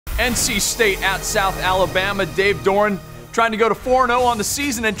NC State at South Alabama. Dave Doran trying to go to 4-0 on the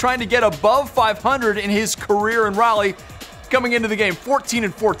season and trying to get above 500 in his career in Raleigh. Coming into the game,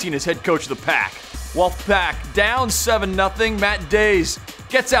 14-14 as head coach of the Pack. Wolfpack down 7-0. Matt Days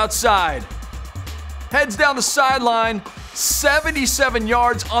gets outside, heads down the sideline, 77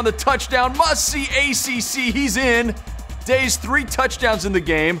 yards on the touchdown. Must-see ACC, he's in. Days 3 touchdowns in the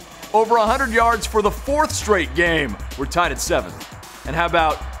game, over 100 yards for the 4th straight game. We're tied at 7. And how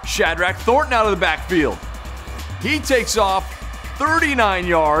about Shadrack Thornton out of the backfield? He takes off 39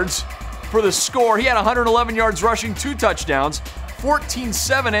 yards for the score. He had 111 yards rushing, 2 touchdowns.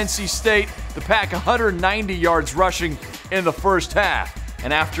 14-7 NC State. The Pack 190 yards rushing in the first half.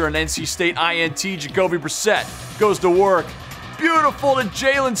 And after an NC State INT, Jacoby Brissett goes to work. Beautiful to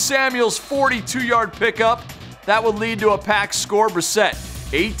Jalen Samuels' 42-yard pickup. That would lead to a Pack score.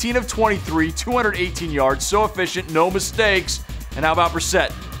 Brissett, 18 of 23, 218 yards. So efficient, no mistakes. And how about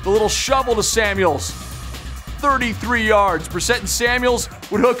Brissett? The little shovel to Samuels. 33 yards. Brissett and Samuels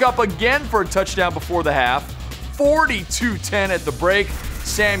would hook up again for a touchdown before the half. 42-10 at the break.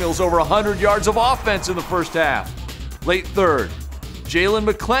 Samuels over 100 yards of offense in the first half. Late third, Jalen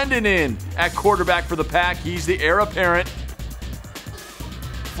McClendon in at quarterback for the Pack. He's the heir apparent.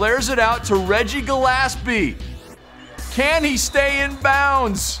 Flares it out to Reggie Gillespie. Can he stay in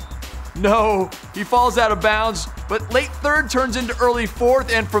bounds? No, he falls out of bounds, but late third turns into early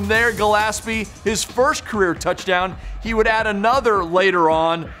fourth, and from there, Gillespie, his first career touchdown. He would add another later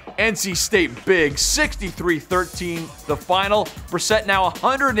on. NC State big, 63-13 the final. Brissett now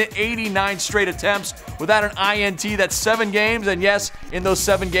 189 straight attempts without an INT. That's 7 games, and yes, in those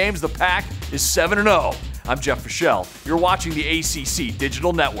 7 games, the Pack is 7-0. I'm Jeff Fischel. You're watching the ACC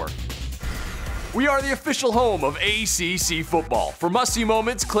Digital Network. We are the official home of ACC football. For must-see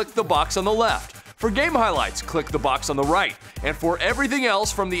moments, click the box on the left. For game highlights, click the box on the right. And for everything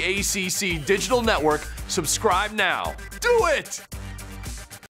else from the ACC Digital Network, subscribe now. Do it!